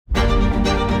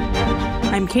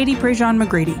I'm Katie Prejean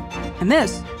McGrady, and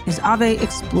this is Ave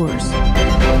Explores.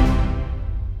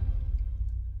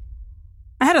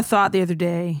 I had a thought the other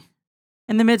day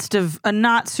in the midst of a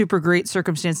not super great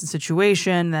circumstance and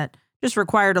situation that just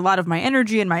required a lot of my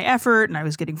energy and my effort, and I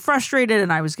was getting frustrated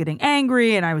and I was getting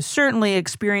angry, and I was certainly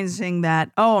experiencing that,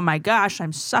 oh my gosh,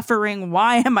 I'm suffering.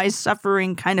 Why am I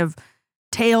suffering? Kind of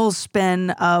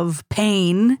tailspin of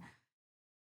pain.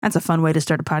 That's a fun way to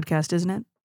start a podcast, isn't it?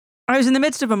 I was in the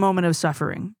midst of a moment of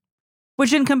suffering,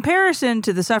 which in comparison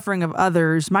to the suffering of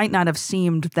others might not have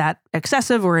seemed that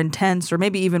excessive or intense or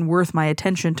maybe even worth my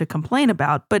attention to complain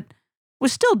about, but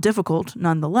was still difficult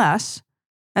nonetheless,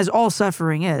 as all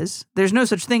suffering is. There's no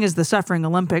such thing as the suffering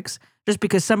Olympics. Just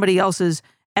because somebody else's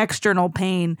external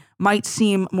pain might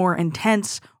seem more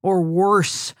intense or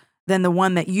worse than the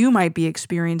one that you might be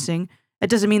experiencing, it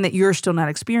doesn't mean that you're still not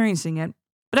experiencing it.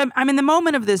 But I'm in the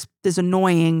moment of this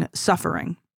annoying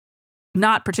suffering,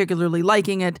 not particularly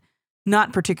liking it,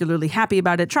 not particularly happy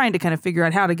about it, trying to kind of figure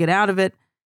out how to get out of it.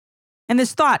 And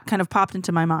this thought kind of popped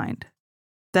into my mind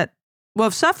that, well,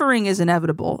 if suffering is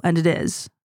inevitable, and it is,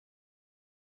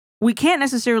 we can't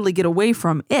necessarily get away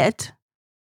from it,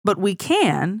 but we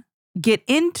can get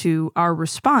into our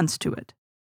response to it.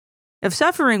 If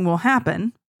suffering will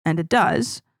happen, and it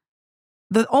does,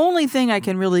 the only thing I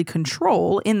can really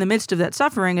control in the midst of that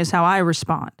suffering is how I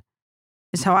respond,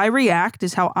 is how I react,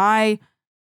 is how I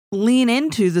lean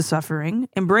into the suffering,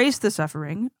 embrace the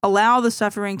suffering, allow the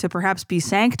suffering to perhaps be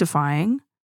sanctifying.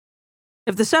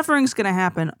 If the suffering's going to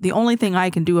happen, the only thing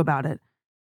I can do about it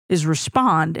is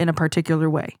respond in a particular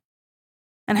way.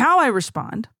 And how I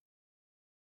respond,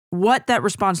 what that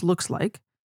response looks like,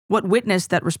 what witness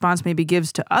that response maybe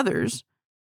gives to others,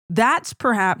 that's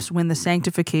perhaps when the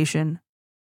sanctification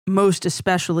most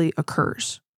especially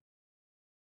occurs.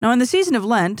 Now, in the season of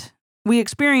Lent, we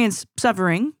experience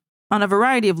suffering on a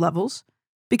variety of levels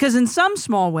because in some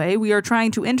small way, we are trying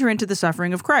to enter into the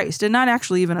suffering of Christ, and not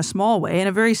actually even a small way, in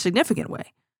a very significant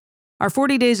way. Our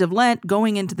 40 days of Lent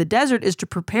going into the desert is to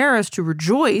prepare us to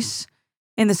rejoice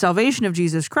in the salvation of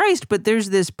Jesus Christ, but there's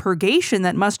this purgation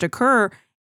that must occur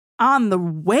on the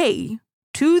way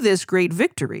to this great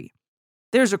victory.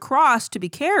 There's a cross to be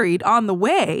carried on the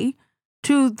way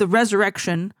to the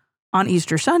resurrection on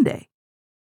Easter Sunday.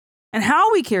 And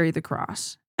how we carry the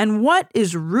cross, and what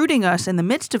is rooting us in the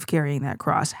midst of carrying that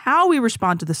cross, how we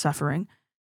respond to the suffering,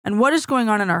 and what is going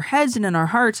on in our heads and in our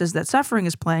hearts as that suffering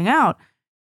is playing out,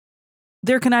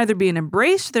 there can either be an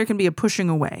embrace, there can be a pushing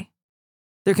away.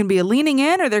 There can be a leaning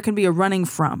in, or there can be a running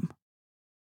from.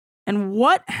 And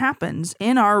what happens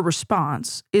in our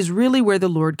response is really where the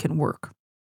Lord can work.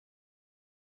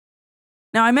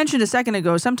 Now, I mentioned a second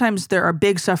ago, sometimes there are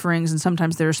big sufferings and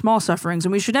sometimes there are small sufferings,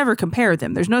 and we should never compare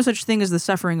them. There's no such thing as the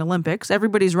suffering Olympics.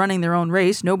 Everybody's running their own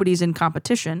race. Nobody's in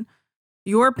competition.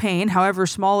 Your pain, however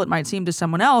small it might seem to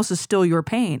someone else, is still your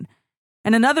pain.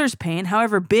 And another's pain,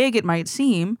 however big it might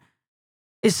seem,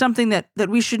 is something that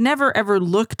we should never ever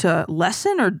look to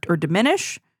lessen or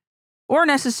diminish or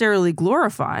necessarily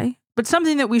glorify, but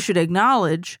something that we should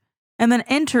acknowledge and then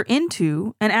enter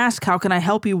into and ask, how can I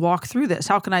help you walk through this?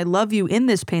 How can I love you in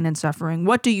this pain and suffering?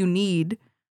 What do you need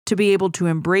to be able to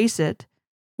embrace it?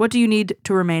 What do you need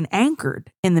to remain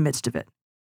anchored in the midst of it?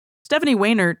 Stephanie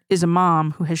Weinert is a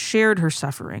mom who has shared her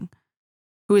suffering,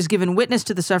 who has given witness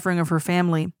to the suffering of her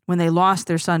family when they lost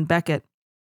their son Beckett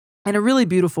in a really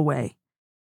beautiful way.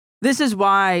 This is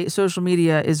why social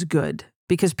media is good,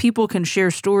 because people can share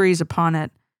stories upon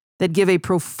it that give a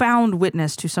profound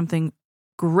witness to something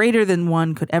greater than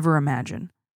one could ever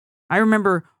imagine. I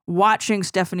remember watching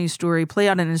Stephanie's story play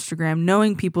out on Instagram,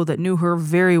 knowing people that knew her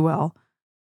very well,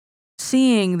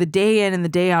 seeing the day in and the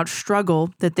day out struggle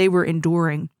that they were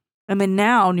enduring. And then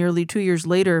now, nearly 2 years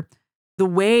later, the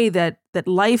way that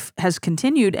life has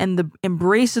continued and the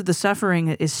embrace of the suffering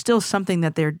is still something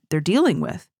that they're dealing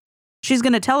with. She's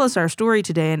going to tell us our story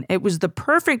today, and it was the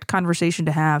perfect conversation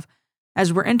to have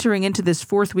as we're entering into this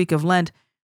fourth week of Lent,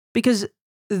 because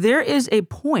there is a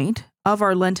point of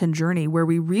our Lenten journey where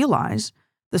we realize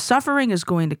the suffering is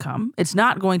going to come. It's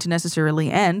not going to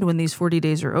necessarily end when these 40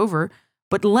 days are over,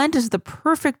 but Lent is the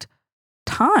perfect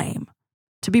time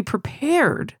to be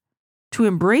prepared to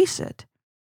embrace it,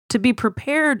 to be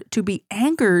prepared to be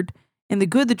anchored in the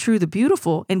good, the true, the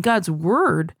beautiful, in God's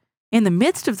word, in the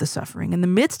midst of the suffering, in the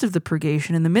midst of the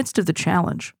purgation, in the midst of the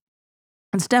challenge.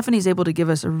 And Stephanie's able to give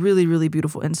us a really, really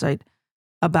beautiful insight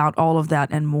about all of that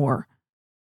and more.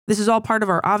 This is all part of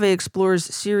our Ave Explores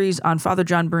series on Father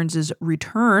John Burns'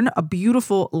 Return, a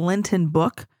beautiful Lenten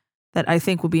book that I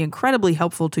think will be incredibly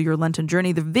helpful to your Lenten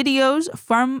journey. The videos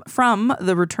from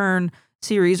the Return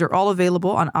series are all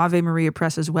available on Ave Maria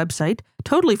Press's website,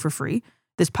 totally for free.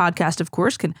 This podcast, of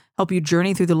course, can help you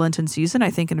journey through the Lenten season, I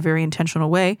think, in a very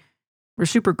intentional way. We're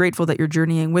super grateful that you're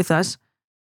journeying with us.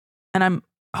 And I'm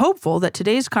hopeful that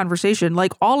today's conversation,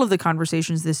 like all of the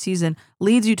conversations this season,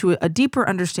 leads you to a deeper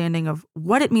understanding of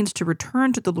what it means to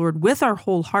return to the Lord with our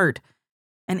whole heart,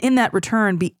 and in that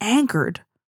return, be anchored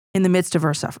in the midst of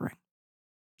our suffering.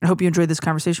 I hope you enjoyed this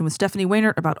conversation with Stephanie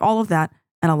Weinert about all of that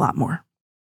and a lot more.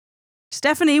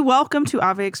 Stephanie, welcome to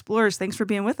Ave Explorers. Thanks for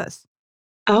being with us.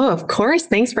 Oh, of course.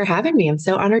 Thanks for having me. I'm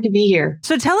so honored to be here.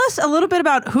 So tell us a little bit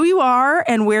about who you are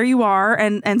and where you are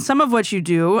and some of what you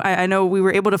do. I know we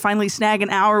were able to finally snag an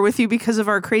hour with you because of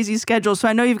our crazy schedule. So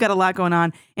I know you've got a lot going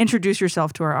on. Introduce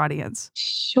yourself to our audience.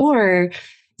 Sure.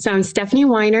 So I'm Stephanie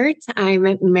Weinert.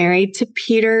 I'm married to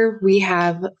Peter. We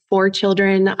have 4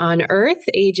 children on Earth,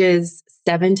 ages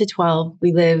 7 to 12.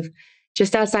 We live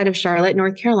just outside of Charlotte,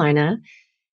 North Carolina.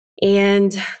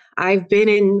 And I've been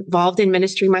involved in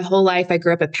ministry my whole life. I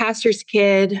grew up a pastor's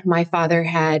kid. My father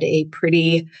had a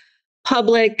pretty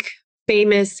public,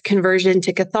 famous conversion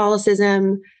to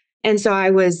Catholicism. And so I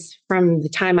was, from the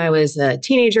time I was a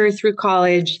teenager through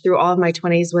college, through all of my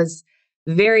 20s, was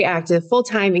very active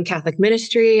full-time in Catholic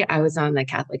ministry. I was on the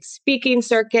Catholic speaking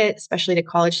circuit, especially to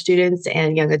college students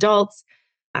and young adults.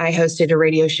 I hosted a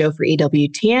radio show for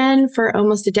EWTN for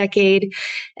almost a decade,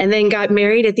 and then got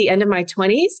married at the end of my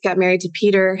 20s, got married to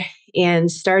Peter, and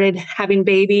started having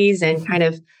babies and kind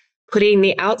of putting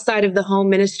the outside of the home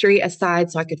ministry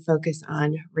aside so I could focus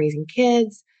on raising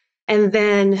kids. And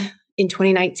then in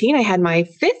 2019, I had my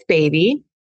 5th baby.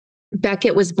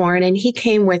 Beckett was born, and he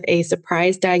came with a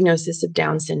surprise diagnosis of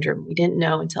Down syndrome. We didn't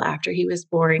know until after he was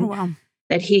born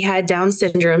that he had Down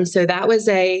syndrome. So that was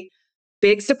a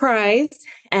big surprise.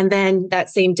 And then that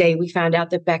same day, we found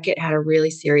out that Beckett had a really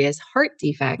serious heart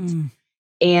defect.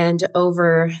 And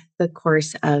over the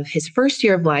course of his first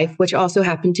year of life, which also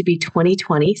happened to be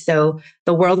 2020, so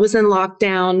the world was in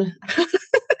lockdown.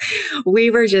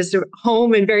 We were just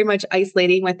home and very much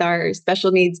isolating with our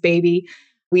special needs baby.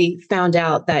 We found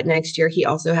out that next year he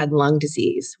also had lung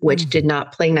disease, which did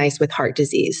not play nice with heart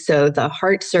disease. So the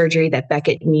heart surgery that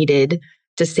Beckett needed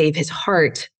to save his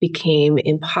heart became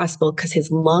impossible because his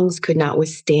lungs could not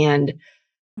withstand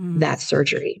that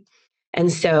surgery.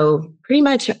 And so pretty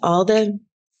much all the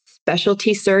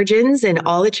specialty surgeons and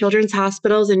all the children's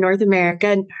hospitals in North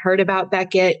America heard about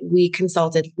Beckett. We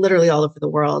consulted literally all over the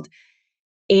world.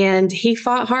 And he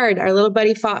fought hard. Our little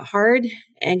buddy fought hard,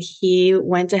 and he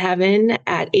went to heaven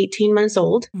at 18 months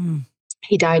old.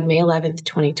 He died May 11th,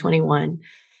 2021.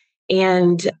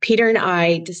 And Peter and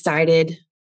I decided,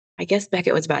 I guess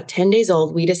Beckett was about 10 days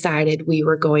old, we decided we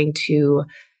were going to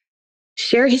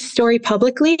share his story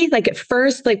publicly. Like at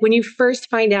first, like when you first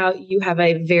find out you have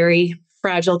a very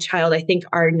fragile child, I think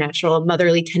our natural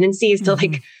motherly tendency is to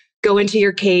like go into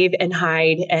your cave and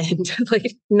hide and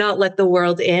like not let the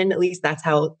world in. At least that's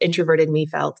how introverted me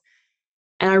felt.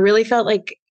 And I really felt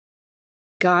like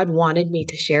God wanted me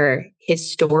to share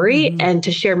his story and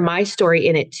to share my story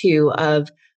in it too, of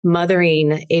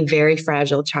mothering a very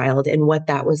fragile child and what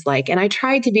that was like. And I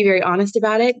tried to be very honest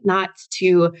about it, not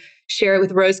to share it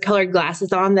with rose-colored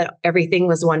glasses on that everything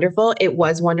was wonderful. It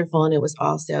was wonderful, and it was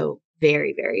also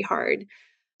very, very hard.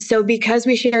 So because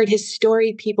we shared his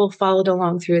story, people followed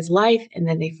along through his life, and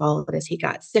then they followed as he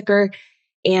got sicker.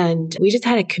 And we just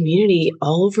had a community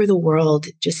all over the world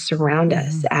just surround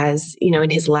us as, you know, in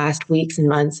his last weeks and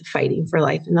months fighting for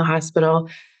life in the hospital.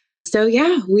 So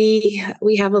yeah, we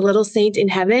have a little saint in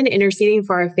heaven interceding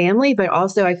for our family, but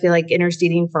also I feel like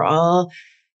interceding for all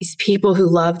these people who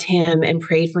loved him and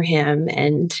prayed for him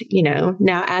and, you know,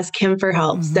 now ask him for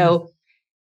help. So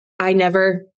I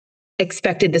never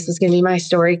expected this was going to be my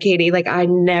story, Katie. Like I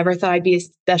never thought I'd be a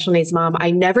special needs mom. I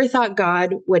never thought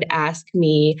God would ask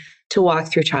me to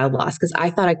walk through child loss because I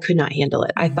thought I could not handle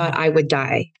it. I thought I would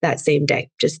die that same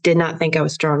day. Just did not think I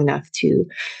was strong enough to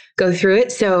go through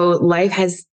it. So life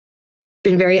has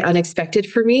been very unexpected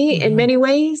for me in many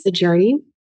ways. The journey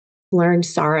learned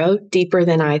sorrow deeper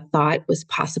than I thought was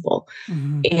possible.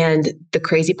 And the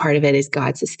crazy part of it is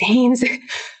God sustains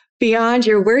beyond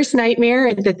your worst nightmare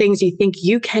and the things you think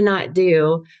you cannot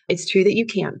do. It's true that you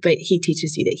can't, but he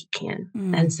teaches you that he can.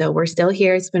 And so we're still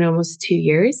here. It's been almost 2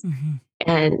 years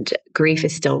and grief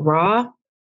is still raw.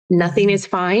 Nothing is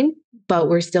fine, but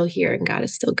we're still here and God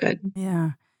is still good.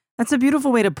 Yeah. That's a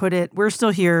beautiful way to put it. We're still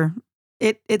here.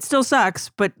 It still sucks,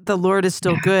 but the Lord is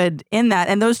still good in that.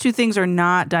 And those two things are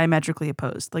not diametrically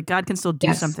opposed. Like God can still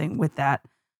do something with that.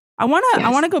 I want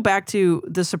to go back to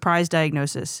the surprise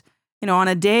diagnosis. You know, on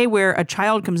a day where a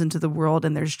child comes into the world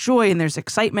and there's joy and there's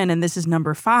excitement and this is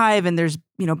number 5 and there's,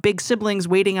 you know, big siblings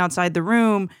waiting outside the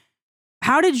room.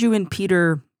 How did you and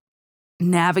Peter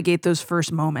navigate those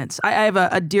first moments. I have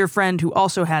a dear friend who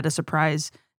also had a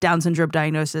surprise Down syndrome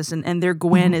diagnosis, and their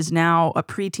Gwen is now a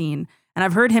preteen. And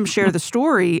I've heard him share the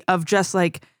story of just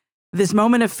like this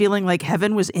moment of feeling like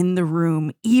heaven was in the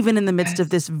room, even in the midst of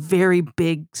this very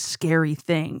big, scary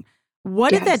thing.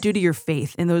 What did that do to your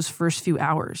faith in those first few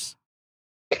hours?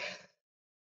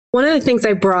 One of the things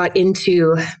I brought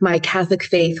into my Catholic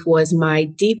faith was my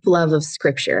deep love of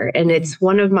scripture. And it's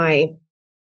one of my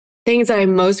things that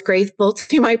I'm most grateful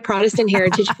to my Protestant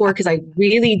heritage for, because I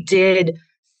really did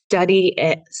study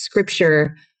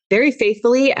scripture very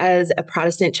faithfully as a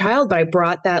Protestant child, but I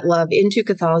brought that love into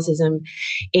Catholicism.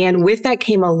 And with that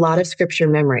came a lot of scripture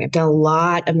memory. I've done a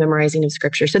lot of memorizing of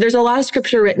scripture. So there's a lot of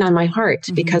scripture written on my heart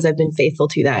because I've been faithful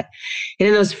to that. And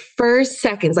in those first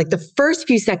seconds, like the first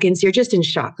few seconds, you're just in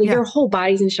shock. Like your whole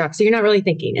body's in shock. So you're not really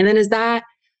thinking. And then as that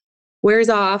wears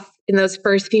off in those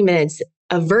first few minutes,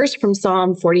 a verse from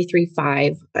Psalm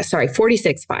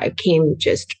 46:5 came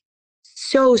just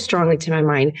so strongly to my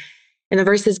mind. And the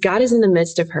verse says, God is in the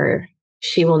midst of her.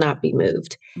 She will not be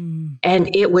moved.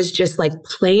 And it was just like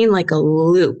playing like a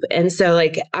loop. And so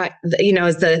like, as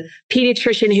the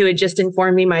pediatrician who had just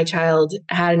informed me my child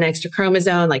had an extra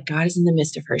chromosome, like God is in the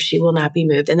midst of her. She will not be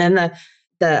moved. And then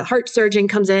the heart surgeon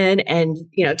comes in and,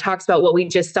 talks about what we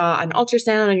just saw on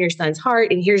ultrasound on your son's heart.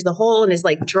 And here's the hole, and is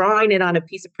like drawing it on a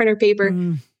piece of printer paper.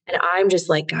 And I'm just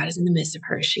like, God is in the midst of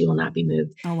her. She will not be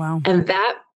moved. Oh, wow. And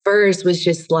that verse was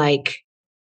just like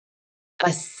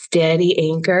a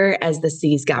steady anchor as the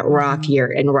seas got rockier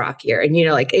and rockier. And,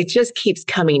 like it just keeps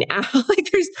coming out. Like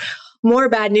there's more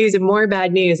bad news and more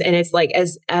bad news. And it's like,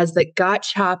 as the got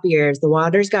choppier, as the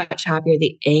waters got choppier,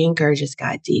 the anchor just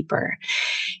got deeper.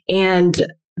 And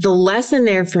the lesson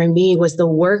there for me was the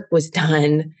work was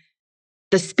done.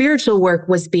 The spiritual work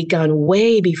was begun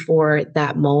way before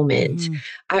that moment.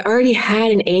 I already had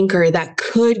an anchor that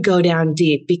could go down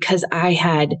deep because I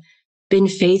had been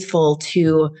faithful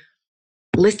to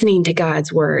listening to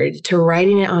God's word, to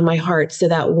writing it on my heart so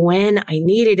that when I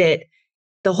needed it,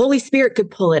 the Holy Spirit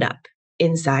could pull it up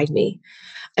inside me.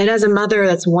 And as a mother,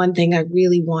 that's one thing I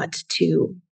really want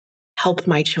to help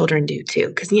my children do too.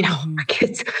 Because,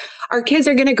 our kids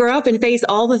are going to grow up and face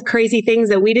all the crazy things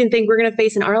that we didn't think we're going to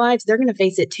face in our lives. They're going to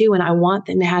face it too. And I want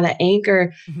them to have that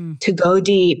anchor to go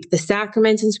deep, the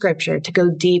sacraments and scripture, to go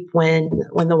deep when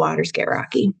the waters get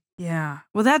rocky. Yeah.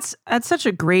 Well, that's such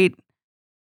a great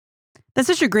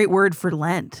word for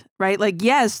Lent, right? Like,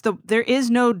 yes, there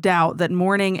is no doubt that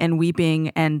mourning and weeping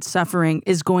and suffering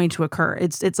is going to occur.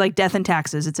 It's like death and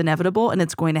taxes. It's inevitable and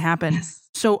it's going to happen. Yes.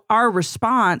 So our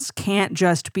response can't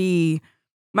just be,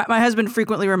 my husband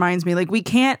frequently reminds me, like, we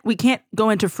can't go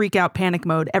into freak out panic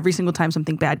mode every single time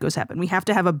something bad goes happen. We have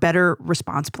to have a better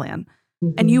response plan.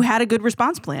 And you had a good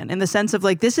response plan in the sense of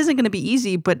like, this isn't going to be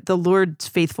easy, but the Lord's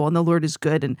faithful and the Lord is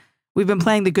good. And we've been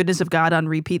playing the goodness of God on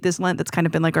repeat this Lent. That's kind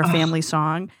of been like our family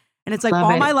song. And it's like,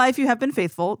 all my life you have been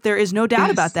faithful. There is no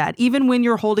doubt about that. Even when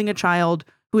you're holding a child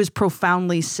who is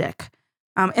profoundly sick.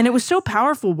 And it was so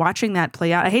powerful watching that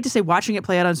play out. I hate to say watching it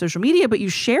play out on social media, but you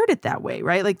shared it that way,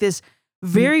 right? Like this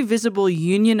very visible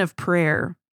union of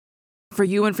prayer for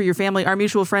you and for your family. Our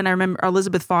mutual friend, I remember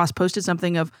Elizabeth Foss posted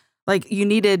something of like you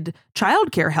needed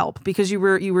childcare help because you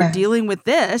were dealing with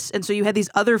this. And so you had these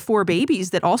other 4 babies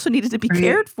that also needed to be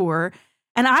cared for.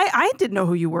 And I didn't know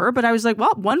who you were, but I was like,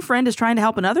 well, one friend is trying to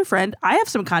help another friend. I have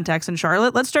some contacts in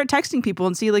Charlotte. Let's start texting people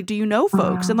and see, like, do you know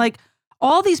folks? And like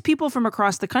all these people from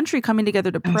across the country coming together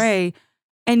to pray.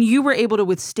 And you were able to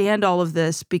withstand all of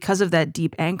this because of that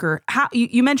deep anchor. How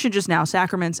you mentioned just now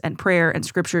sacraments and prayer and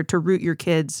scripture to root your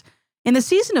kids. In the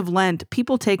season of Lent,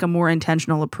 people take a more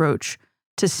intentional approach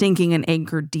to sinking an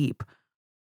anchor deep.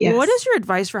 Yes. What is your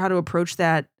advice for how to approach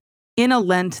that in a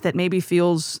Lent that maybe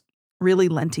feels really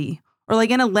Lenty? Or like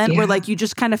in a Lent where like you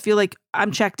just kind of feel like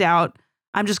I'm checked out.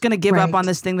 I'm just going to give up on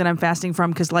this thing that I'm fasting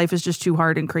from because life is just too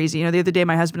hard and crazy. The other day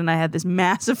my husband and I had this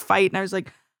massive fight and I was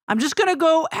like, I'm just going to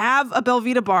go have a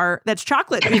Belvita bar that's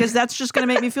chocolate because that's just going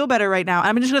to make me feel better right now.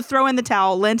 I'm just going to throw in the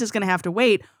towel. Lent is going to have to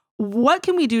wait. What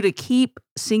can we do to keep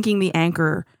sinking the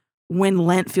anchor when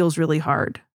Lent feels really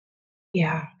hard?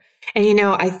 Yeah. And,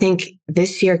 I think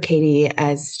this year, Katie,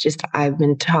 I've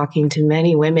been talking to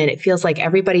many women, it feels like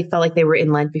everybody felt like they were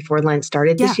in Lent before Lent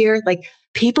started this year. Like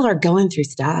people are going through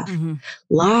stuff,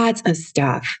 lots of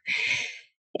stuff.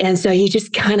 And so you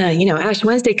just kind of, Ash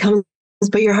Wednesday comes,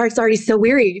 but your heart's already so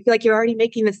weary. You feel like you're already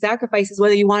making the sacrifices,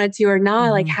 whether you wanted to or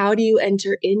not. Like, how do you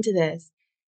enter into this?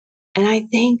 And I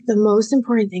think the most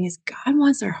important thing is God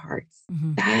wants our hearts.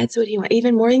 That's what he wants,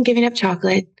 even more than giving up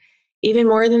chocolate. Even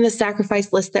more than the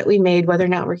sacrifice list that we made, whether or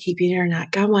not we're keeping it or not,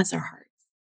 God wants our hearts.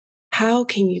 How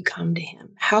can you come to him?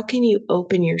 How can you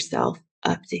open yourself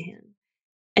up to him.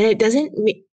 And it doesn't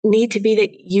need to be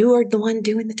that you are the one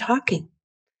doing the talking.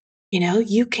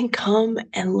 You can come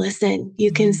and listen.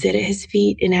 You can sit at his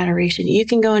feet in adoration. You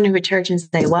can go into a church and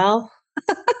say, well,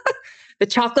 the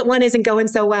chocolate one isn't going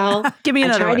so well. Give me I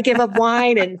another tried one. to give up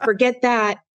wine and forget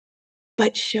that.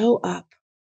 But show up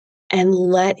and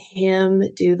let him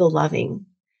do the loving.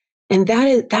 And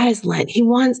that is Lent. He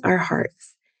wants our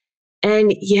hearts.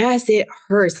 And yes, it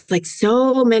hurts. Like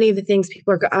so many of the things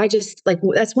people are, I just like,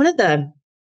 it's one of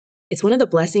the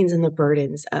blessings and the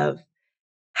burdens of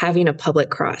having a public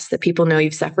cross that people know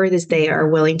you've suffered is they are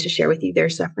willing to share with you their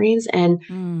sufferings. And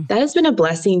that has been a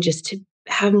blessing just to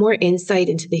have more insight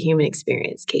into the human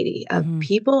experience, Katie, of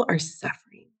people are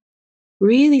suffering,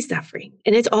 really suffering.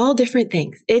 And it's all different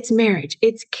things. It's marriage,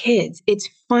 it's kids, it's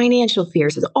financial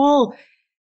fears. It's all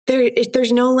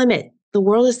there's no limit. The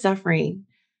world is suffering,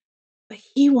 but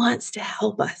he wants to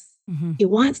help us. He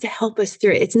wants to help us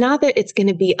through it. It's not that it's going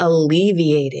to be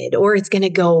alleviated or it's going to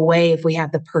go away if we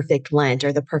have the perfect Lent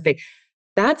or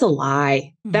that's a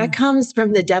lie. That comes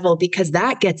from the devil because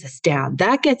that gets us down.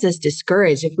 That gets us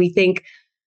discouraged. If we think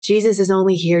Jesus is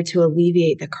only here to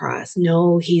alleviate the cross.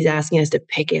 No, he's asking us to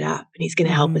pick it up and he's going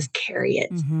to help us carry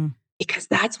it because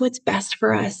that's what's best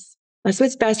for us. That's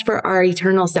what's best for our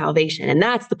eternal salvation. And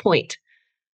that's the point.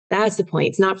 That's the point.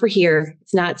 It's not for here.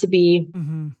 It's not to be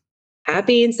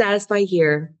happy and satisfied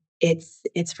here.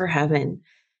 It's for heaven.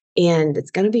 And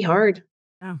it's going to be hard.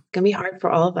 Yeah. It's going to be hard for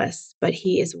all of us, but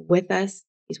he is with us.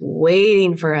 He's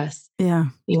waiting for us. Yeah.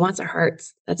 He wants our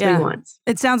hearts. That's what he wants.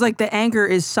 It sounds like the anchor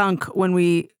is sunk when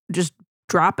we just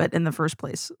drop it in the first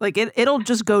place. Like it'll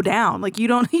just go down. Like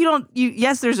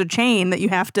yes, there's a chain that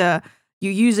you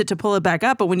use it to pull it back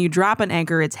up. But when you drop an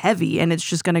anchor, it's heavy and it's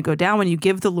just going to go down. When you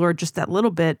give the Lord just that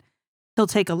little bit, he'll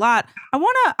take a lot. I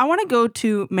want to go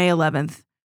to May 11th,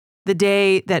 the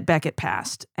day that Beckett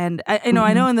passed. And I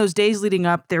know in those days leading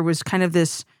up, there was kind of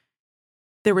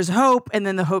there was hope, and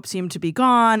then the hope seemed to be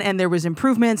gone, and there was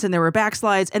improvements, and there were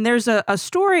backslides. And there's a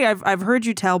story I've heard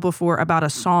you tell before about a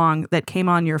song that came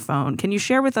on your phone. Can you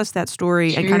share with us that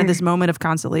story and kind of this moment of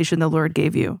consolation the Lord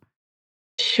gave you?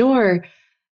 Sure.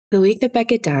 The week that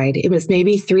Beckett died, it was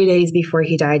maybe 3 days before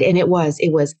he died. And it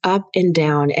was up and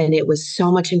down, and it was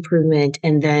so much improvement.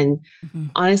 And then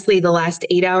honestly, the last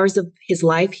 8 hours of his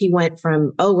life, he went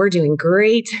from, oh, we're doing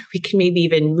great. We can maybe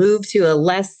even move to a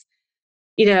less,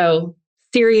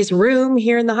 serious room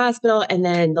here in the hospital. And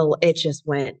then it just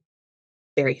went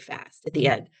very fast at the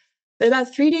end. But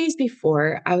about 3 days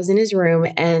before, I was in his room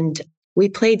and we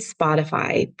played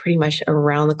Spotify pretty much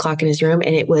around the clock in his room.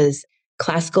 And it was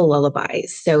classical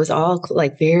lullabies. So it was all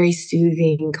like very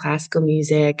soothing classical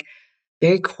music,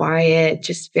 very quiet,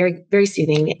 just very, very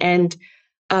soothing. And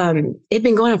it'd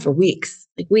been going on for weeks.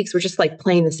 We're just like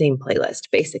playing the same playlist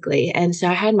basically. And so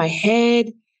I had my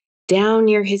head down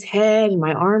near his head and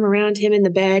my arm around him in the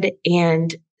bed.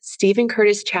 And Stephen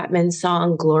Curtis Chapman's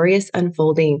song, Glorious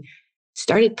Unfolding,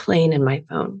 started playing in my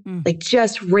phone, like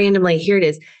just randomly. Here it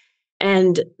is.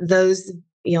 And those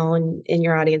in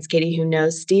your audience, Katie, who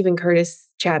knows Stephen Curtis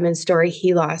Chapman's story,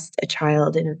 he lost a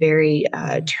child in a very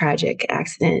tragic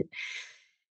accident.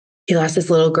 He lost this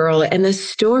little girl. And the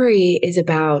story is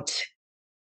about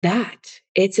that.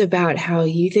 It's about how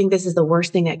you think this is the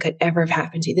worst thing that could ever have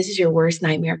happened to you. This is your worst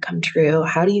nightmare come true.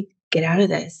 How do you get out of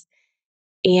this?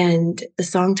 And the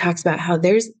song talks about how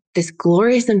there's this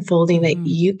glorious unfolding that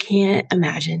you can't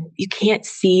imagine. You can't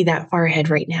see that far ahead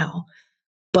right now,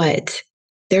 but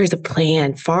there's a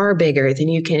plan far bigger than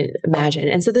you can imagine.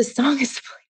 And so this song is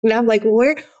playing, and I'm like,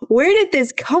 where did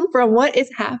this come from? What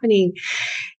is happening?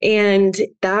 And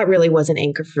that really was an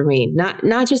anchor for me.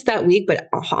 Not just that week, but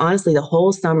honestly, the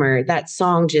whole summer, that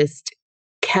song just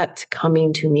kept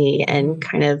coming to me and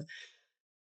kind of,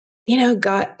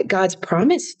 God's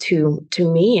promise to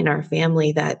me and our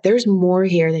family that there's more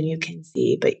here than you can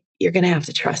see, but you're going to have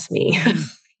to trust me.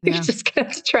 You're just going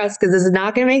to have to trust because this is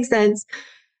not going to make sense.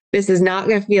 This is not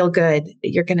going to feel good.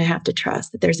 You're going to have to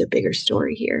trust that there's a bigger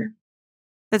story here.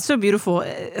 That's so beautiful.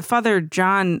 Father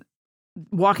John,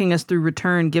 walking us through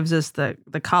Return, gives us the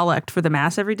collect for the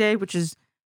Mass every day, which is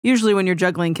usually when you're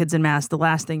juggling kids in Mass, the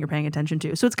last thing you're paying attention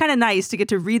to. So it's kind of nice to get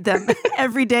to read them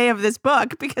every day of this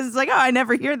book because it's like, oh, I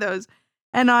never hear those.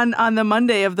 And on the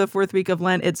Monday of the fourth week of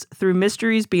Lent, it's through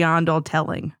mysteries beyond all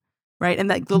telling, right? And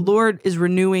that the Lord is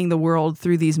renewing the world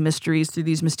through these mysteries, through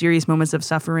these mysterious moments of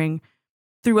suffering,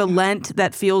 through a Lent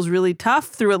that feels really tough,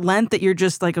 through a Lent that you're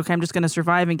just like, okay, I'm just going to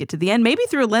survive and get to the end. Maybe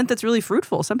through a Lent that's really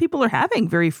fruitful. Some people are having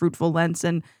very fruitful Lents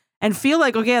and feel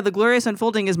like, okay, the glorious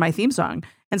unfolding is my theme song.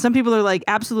 And some people are like,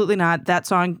 absolutely not. That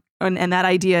song and that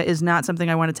idea is not something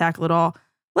I want to tackle at all.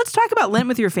 Let's talk about Lent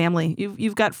with your family.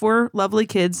 You've got 4 lovely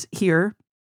kids here.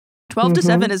 12 to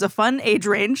 7 is a fun age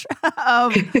range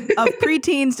of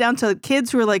preteens down to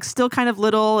kids who are like still kind of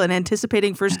little and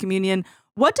anticipating First Communion.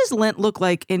 What does Lent look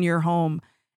like in your home?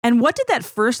 And what did that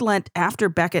first Lent after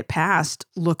Beckett passed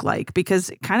look like?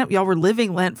 Because kind of y'all were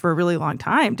living Lent for a really long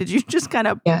time. Did you just kind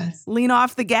of lean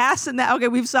off the gas and that, okay,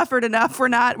 we've suffered enough. We're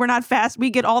not fast. We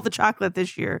get all the chocolate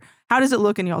this year. How does it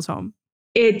look in y'all's home?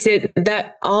 It did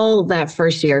that. All that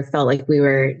first year felt like we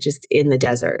were just in the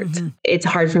desert. It's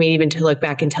hard for me even to look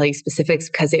back and tell you specifics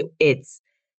because it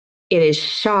is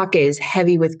shock, it is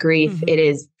heavy with grief. It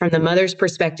is from the mother's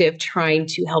perspective, trying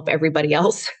to help everybody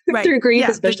else through grief,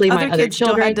 especially my other kids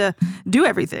children. Still had to do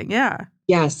everything. Yeah.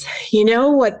 Yes. You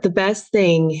know what? The best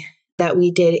thing that we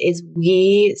did is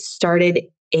we started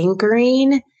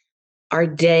anchoring our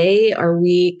day, our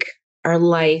week, our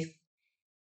life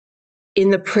in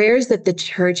the prayers that the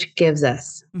church gives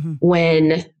us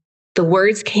when the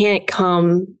words can't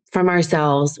come from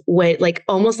ourselves, when like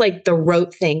almost like the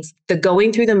rote things, the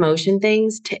going through the motion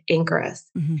things to anchor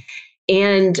us.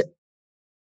 And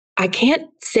I can't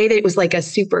say that it was like a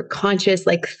super conscious,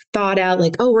 like thought out,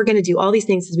 like, oh, we're going to do all these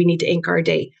things because we need to anchor our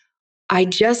day. I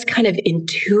just kind of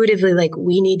intuitively like,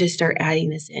 we need to start adding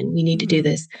this in. We need to do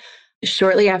this.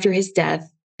 Shortly after his death,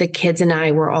 the kids and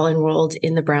I were all enrolled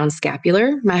in the Brown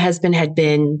Scapular. My husband's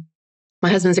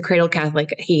a cradle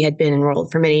Catholic. He had been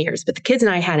enrolled for many years, but the kids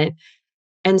and I hadn't.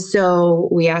 And so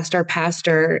we asked our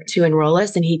pastor to enroll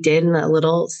us, and he did in a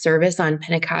little service on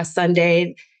Pentecost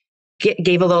Sunday,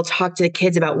 gave a little talk to the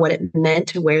kids about what it meant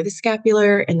to wear the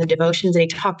scapular and the devotions. And he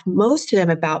talked most to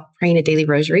them about praying a daily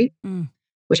rosary,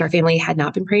 which our family had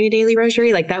not been praying a daily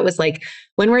rosary. Like that was like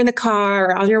when we're in the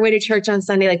car or on your way to church on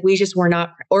Sunday, like we just were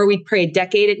not, or we'd pray a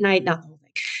decade at night, not the whole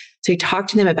thing. So he talked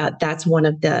to them about that's one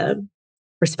of the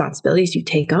responsibilities you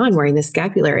take on wearing the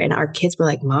scapular. And our kids were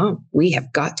like, Mom, we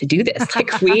have got to do this. Like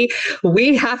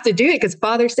we have to do it because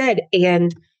Father said.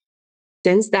 And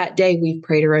since that day, we've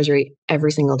prayed a rosary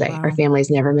every single day. Wow. Our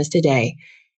family's never missed a day.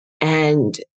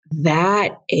 And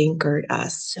that anchored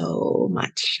us so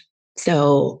much.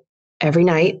 So every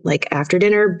night, like after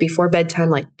dinner, before bedtime,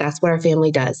 like that's what our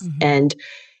family does. And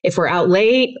if we're out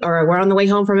late or we're on the way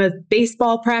home from a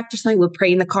baseball practice, we'll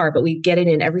pray in the car, but we get it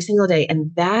in every single day. And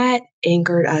that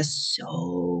anchored us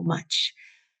so much.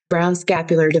 Brown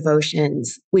Scapular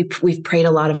devotions. We've prayed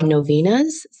a lot of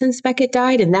novenas since Beckett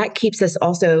died, and that keeps us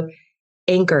also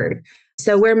anchored.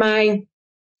 So where my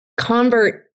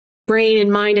convert brain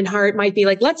and mind and heart might be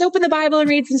like, let's open the Bible and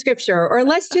read some scripture, or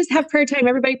let's just have prayer time.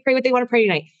 Everybody pray what they want to pray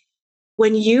tonight.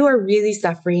 When you are really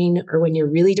suffering, or when you're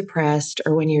really depressed,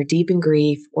 or when you're deep in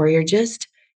grief, or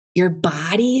your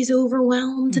body is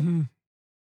overwhelmed,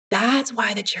 that's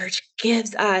why the church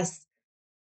gives us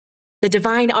the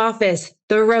divine office,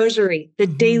 the rosary, the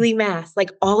daily mass,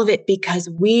 like all of it, because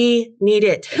we need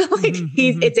it.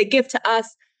 It's a gift to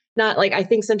us. Not like, I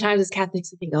think sometimes as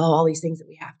Catholics, we think, oh, all these things that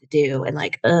we have to do. And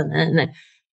like,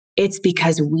 it's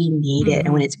because we need it.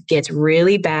 And when it gets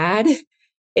really bad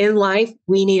in life,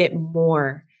 we need it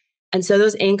more. And so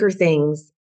those anchor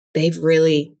things, I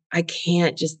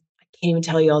can't even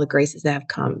tell you all the graces that have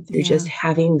come through just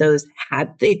having those,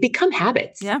 they've become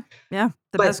habits. Yeah. Yeah.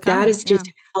 But that has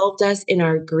just helped us in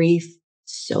our grief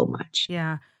so much.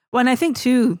 Yeah. Well, and I think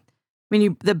too,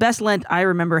 the best Lent I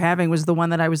remember having was the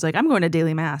one that I was like, I'm going to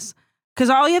daily mass. Because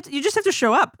you just have to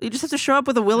show up. You just have to show up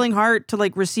with a willing heart to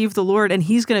like receive the Lord, and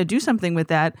he's going to do something with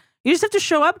that. You just have to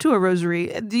show up to a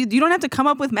rosary. You don't have to come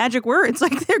up with magic words.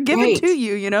 Like they're given to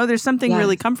you, there's something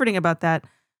really comforting about that.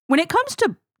 When it comes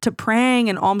to praying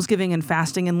and almsgiving and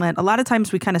fasting in Lent, a lot of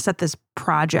times we kind of set this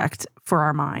project for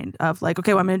our mind of like,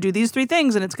 okay, well, I'm going to do these 3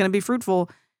 things and it's going to be fruitful.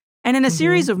 And in a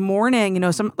series of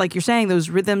mourning, some, like you're saying, those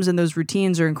rhythms and those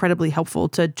routines are incredibly helpful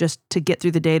to get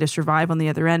through the day, to survive on the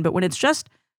other end. But when it's just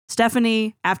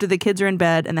Stephanie after the kids are in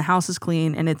bed and the house is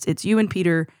clean and it's you and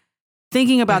Peter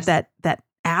thinking about that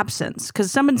absence,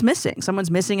 because someone's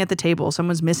missing at the table,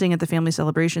 someone's missing at the family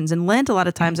celebrations. And Lent a lot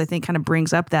of times I think kind of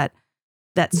brings up that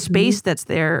space that's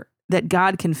there that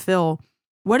God can fill.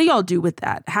 What do y'all do with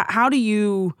that? How do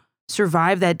you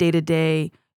survive that day to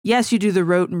day? Yes, you do the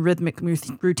rote and rhythmic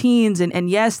routines, and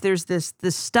yes, there's this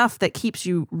stuff that keeps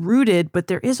you rooted, but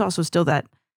there is also still that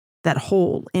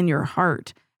hole in your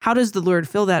heart. How does the Lord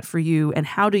fill that for you, and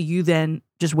how do you then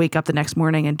just wake up the next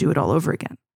morning and do it all over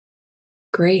again?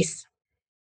 Grace.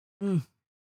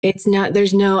 It's not,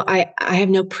 I have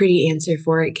no pretty answer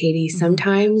for it, Katie.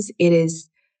 Sometimes it is,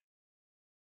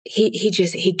 he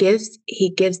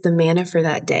gives the manna for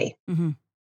that day.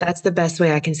 That's the best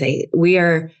way I can say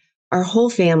it. Our whole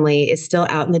family is still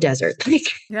out in the desert. Like,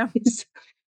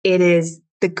 it is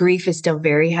the grief is still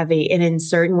very heavy. And in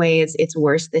certain ways, it's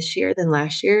worse this year than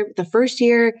last year. The first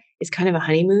year is kind of a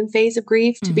honeymoon phase of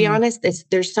grief, to be honest.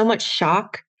 There's so much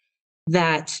shock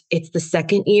that it's the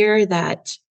second year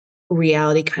that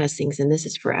reality kind of sinks in. This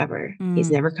is forever.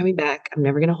 He's never coming back. I'm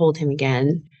never going to hold him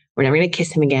again. We're never going to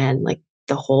kiss him again. Like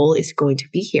the hole is going to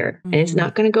be here and it's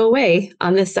not going to go away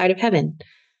on this side of heaven.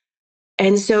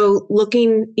 And so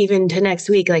looking even to next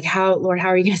week, like Lord, how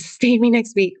are you going to sustain me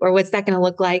next week? Or what's that going to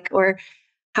look like? Or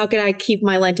how can I keep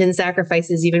my Lenten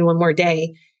sacrifices even one more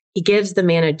day? He gives the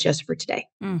manna just for today.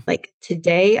 Like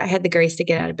today I had the grace to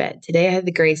get out of bed. Today I had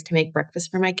the grace to make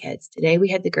breakfast for my kids. Today we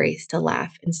had the grace to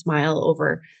laugh and smile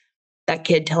over that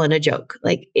kid telling a joke.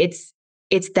 Like it's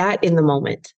that in the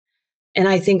moment. And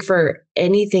I think for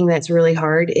anything that's really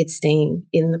hard, it's staying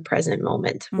in the present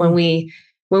moment. When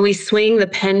we swing the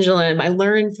pendulum, I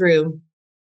learned through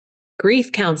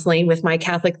grief counseling with my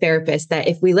Catholic therapist that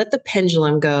if we let the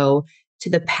pendulum go to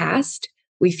the past,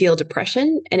 we feel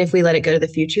depression. And if we let it go to the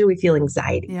future, we feel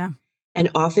anxiety. Yeah.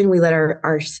 And often we let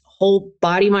our whole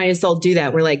body, mind, and soul do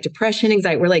that. We're like depression,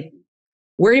 anxiety. We're like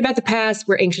worried about the past.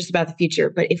 We're anxious about the future.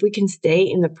 But if we can stay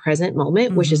in the present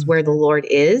moment, which is where the Lord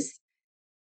is,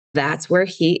 that's where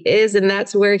he is. And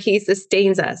that's where he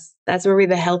sustains us. That's where we're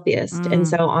the healthiest. And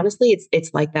so honestly,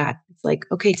 it's like that. It's like,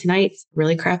 okay, tonight's a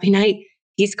really crappy night.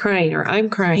 He's crying or I'm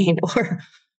crying or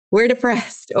we're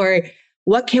depressed or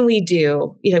what can we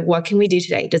do? What can we do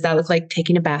today? Does that look like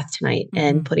taking a bath tonight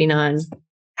and putting on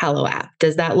Hallow app?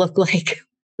 Does that look like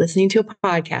listening to a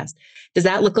podcast? Does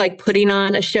that look like putting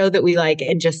on a show that we like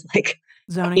and just like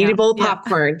eat a bowl of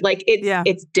popcorn? Like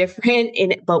it's different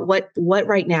but what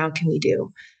right now can we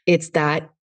do? It's that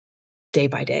day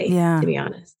by day, to be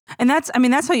honest. And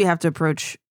that's how you have to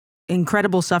approach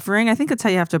incredible suffering. I think that's how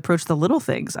you have to approach the little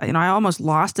things. I almost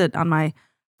lost it on my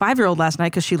 5-year-old last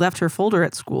night because she left her folder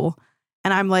at school.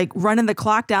 And I'm like running the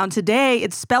clock down. Today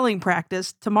it's spelling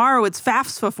practice. Tomorrow it's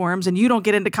FAFSA forms and you don't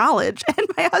get into college. And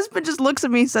my husband just looks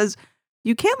at me and says,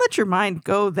 you can't let your mind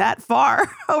go that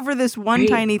far over this one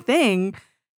tiny thing.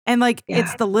 And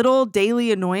it's the little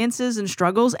daily annoyances and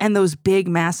struggles and those big,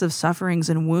 massive sufferings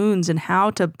and wounds, and how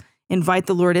to invite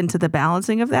the Lord into the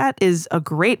balancing of that is a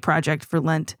great project for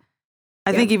Lent.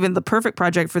 I think even the perfect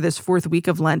project for this 4th week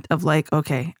of Lent of like,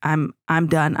 okay, I'm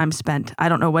done. I'm spent. I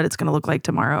don't know what it's going to look like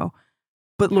tomorrow.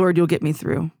 But Lord, you'll get me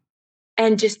through.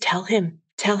 And just tell him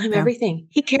everything.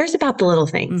 He cares about the little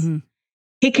things.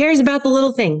 He cares about the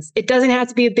little things. It doesn't have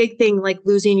to be a big thing like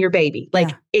losing your baby.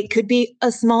 Like it could be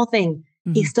a small thing.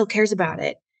 He still cares about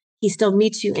it. He still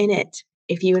meets you in it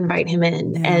if you invite him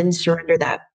in and surrender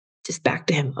that just back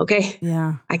to him. Okay.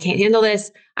 Yeah. I can't handle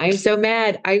this. I am so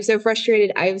mad. I am so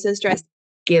frustrated. I am so stressed.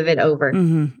 Give it over.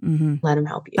 Let him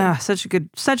help you. Such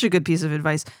a good piece of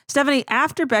advice. Stephanie,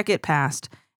 after Beckett passed,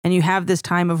 and you have this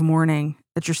time of mourning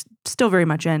that you're still very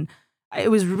much in, it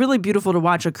was really beautiful to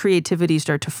watch a creativity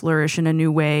start to flourish in a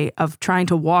new way of trying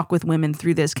to walk with women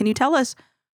through this. Can you tell us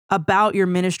about your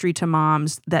ministry to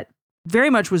moms that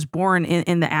very much was born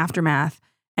in the aftermath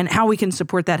and how we can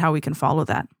support that, how we can follow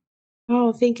that?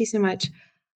 Oh, thank you so much.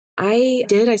 I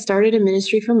started a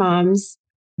ministry for moms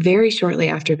very shortly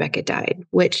after Beckett died,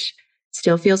 which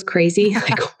still feels crazy.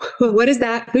 Like, what is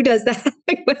that? Who does that?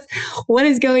 Like, what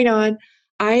is going on?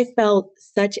 I felt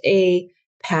such a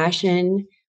passion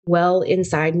well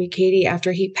inside me, Katie,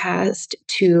 after he passed,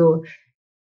 to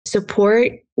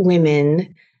support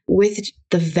women with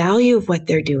the value of what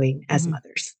they're doing as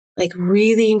mothers, like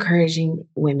really encouraging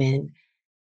women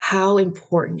how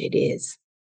important it is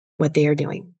what they are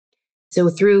doing. So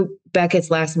through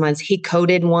Beckett's last months, he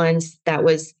coded once. That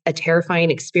was a terrifying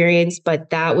experience,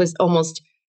 but that was almost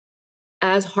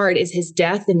as hard as his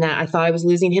death, in that I thought I was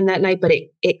losing him that night, but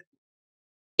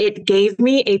it gave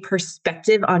me a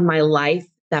perspective on my life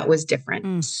that was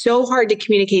different. So hard to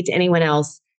communicate to anyone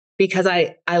else because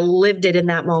I lived it in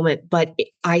that moment, but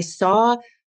I saw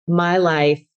my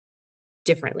life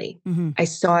differently. I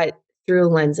saw it through a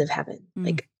lens of heaven.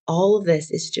 Like all of this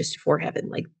is just for heaven.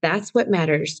 Like that's what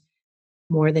matters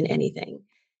more than anything.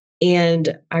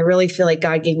 And I really feel like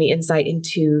God gave me insight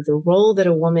into the role that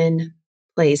a woman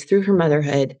plays through her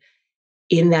motherhood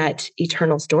in that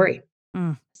eternal story.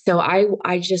 So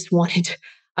I just wanted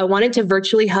to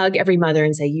virtually hug every mother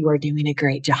and say, you are doing a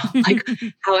great job. Like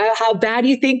how bad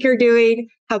you think you're doing,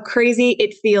 how crazy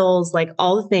it feels, like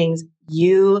all the things,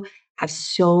 you have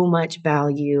so much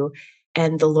value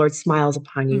and the Lord smiles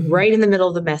upon you right in the middle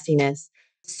of the messiness.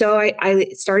 So I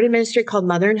started a ministry called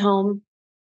Mother and Home.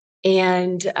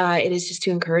 And it is just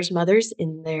to encourage mothers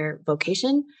in their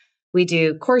vocation. We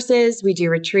do courses, we do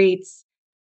retreats.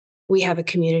 we have a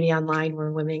community online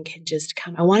where women can just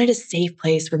come. I wanted a safe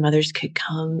place where mothers could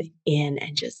come in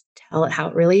and just tell it how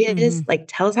it really is. Like,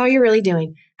 tell us how you're really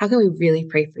doing. How can we really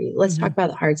pray for you? Let's talk about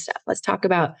the hard stuff. Let's talk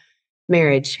about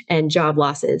marriage and job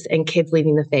losses and kids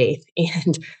leaving the faith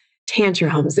and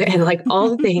tantrums and like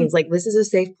all the things. Like, this is a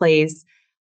safe place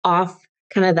off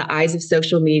kind of the eyes of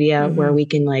social media where we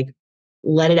can like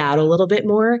let it out a little bit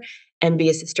more and be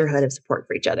a sisterhood of support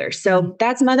for each other. So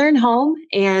that's Mother and Home.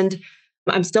 And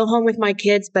I'm still home with my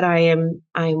kids, but I'm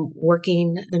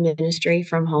working the ministry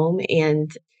from home,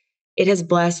 and it has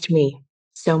blessed me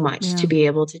so much to be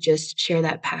able to just share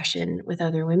that passion with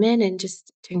other women and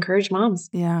just to encourage moms.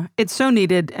 Yeah, it's so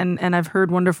needed, and I've heard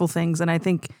wonderful things, and I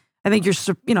think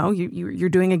you're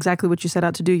doing exactly what you set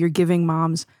out to do. You're giving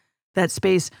moms that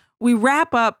space. We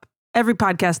wrap up every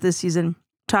podcast this season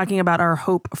talking about our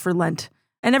hope for Lent,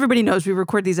 and everybody knows we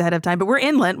record these ahead of time, but we're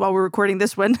in Lent while we're recording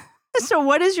this one. So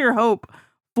what is your hope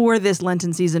for this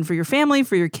Lenten season, for your family,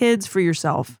 for your kids, for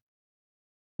yourself?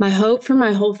 My hope for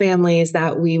my whole family is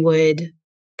that we would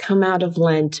come out of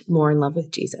Lent more in love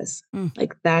with Jesus.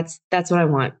 Like that's what I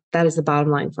want. That is the bottom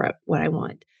line for what I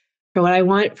want. For what I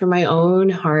want for my own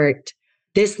heart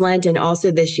this Lent and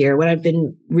also this year, what I've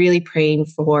been really praying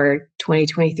for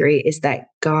 2023 is that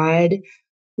God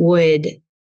would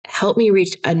help me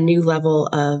reach a new level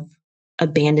of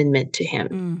abandonment to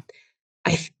Him.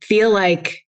 I feel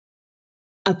like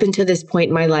up until this point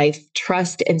in my life,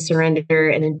 trust and surrender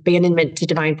and abandonment to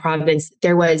divine providence,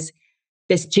 there was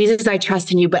this, Jesus, I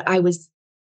trust in you, but I was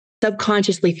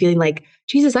subconsciously feeling like,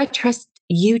 Jesus, I trust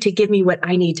you to give me what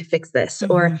I need to fix this,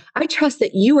 or I trust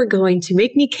that you are going to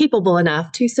make me capable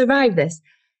enough to survive this.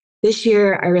 This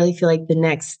year, I really feel like the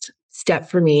next step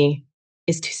for me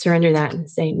is to surrender that and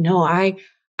say, no, I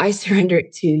surrender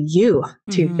it to you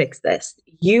to fix this.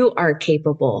 You are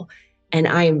capable and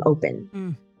I am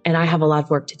open. And I have a lot of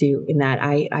work to do in that.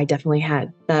 I definitely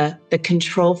had the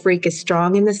control freak is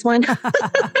strong in this one.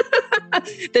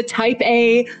 The type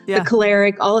A, the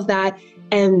choleric, all of that.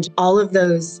 And all of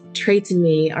those traits in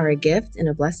me are a gift and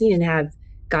a blessing, and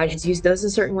God has used those in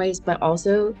certain ways, but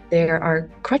also there are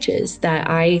crutches that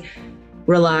I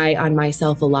rely on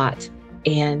myself a lot.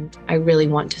 And I really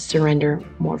want to surrender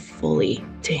more fully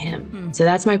to Him. So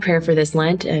that's my prayer for this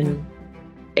Lent. And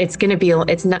it's going to be,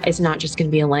 it's not just going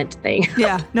to be a Lent thing.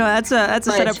 Yeah, no, that's a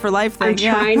setup for life thing. I'm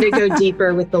trying to go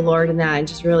deeper with the Lord in that and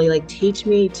just really like teach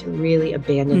me to really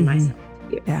abandon myself.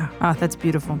 Yeah. Oh, that's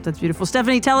beautiful. That's beautiful.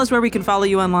 Stephanie, tell us where we can follow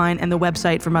you online and the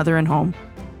website for Mother and Home.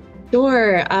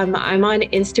 Sure. I'm on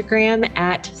Instagram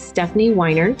at Stephanie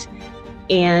Weinert,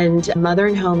 and Mother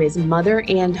and Home is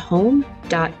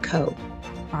motherandhome.co.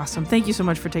 Awesome. Thank you so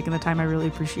much for taking the time. I really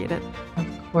appreciate it. Of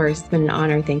course. It's been an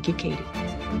honor. Thank you, Katie.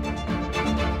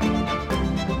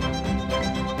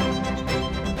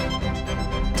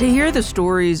 To hear the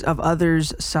stories of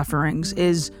others' sufferings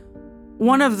is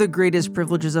one of the greatest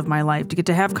privileges of my life, to get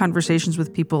to have conversations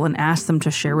with people and ask them to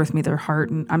share with me their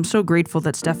heart. And I'm so grateful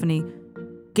that Stephanie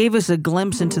gave us a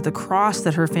glimpse into the cross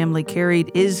that her family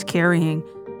is carrying,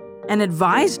 and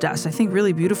advised us, I think,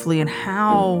 really beautifully in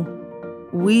how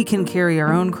we can carry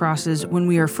our own crosses when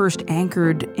we are first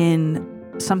anchored in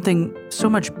something so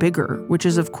much bigger, which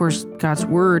is, of course, God's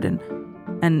word,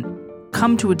 and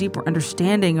come to a deeper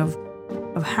understanding of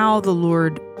how the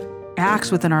Lord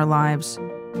acts within our lives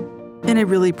in a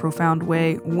really profound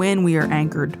way when we are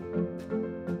anchored.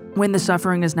 When the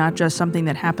suffering is not just something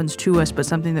that happens to us, but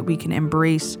something that we can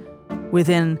embrace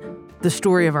within the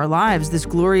story of our lives, this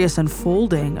glorious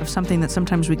unfolding of something that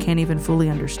sometimes we can't even fully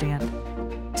understand.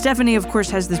 Stephanie, of course,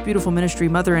 has this beautiful ministry,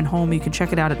 Mother and Home. You can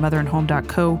check it out at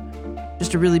motherandhome.co.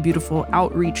 Just a really beautiful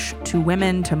outreach to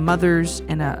women, to mothers,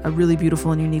 in a really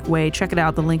beautiful and unique way. Check it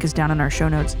out. The link is down in our show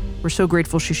notes. We're so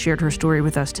grateful she shared her story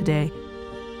with us today.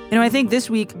 I think this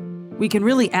week we can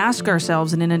really ask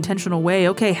ourselves in an intentional way,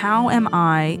 okay, how am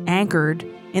I anchored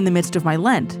in the midst of my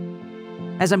Lent?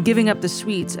 As I'm giving up the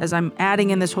sweets, as I'm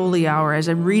adding in this holy hour, as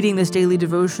I'm reading this daily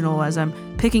devotional, as I'm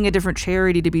picking a different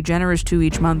charity to be generous to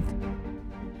each month,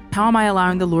 how am I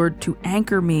allowing the Lord to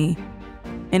anchor me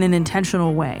in an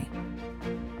intentional way?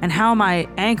 And how am I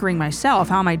anchoring myself?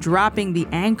 How am I dropping the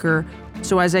anchor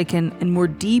so as I can more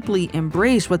deeply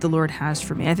embrace what the Lord has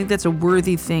for me? I think that's a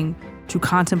worthy thing to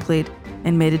contemplate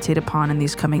and meditate upon in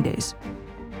these coming days.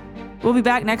 We'll be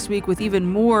back next week with even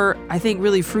more, I think,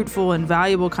 really fruitful and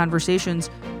valuable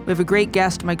conversations. We have a great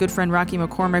guest. My good friend Rocky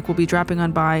McCormick will be dropping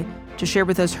on by to share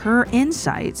with us her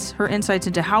insights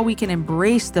into how we can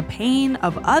embrace the pain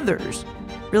of others,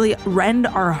 really rend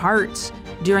our hearts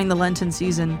during the Lenten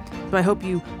season. So I hope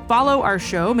you follow our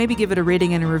show, maybe give it a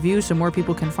rating and a review so more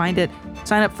people can find it.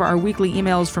 Sign up for our weekly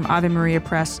emails from Ave Maria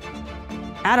Press.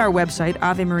 at our website,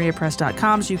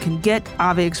 AveMariaPress.com, so you can get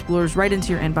Ave Explorers right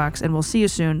into your inbox, and we'll see you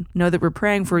soon. Know that we're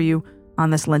praying for you on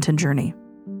this Lenten journey.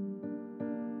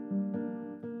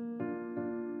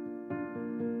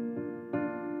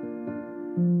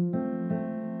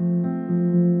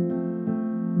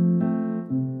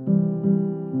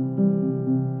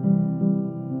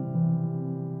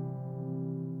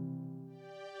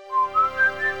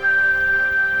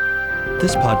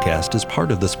 This podcast is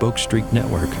part of the Spoke Street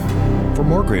Network. For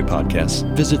more great podcasts,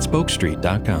 visit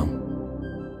spokestreet.com.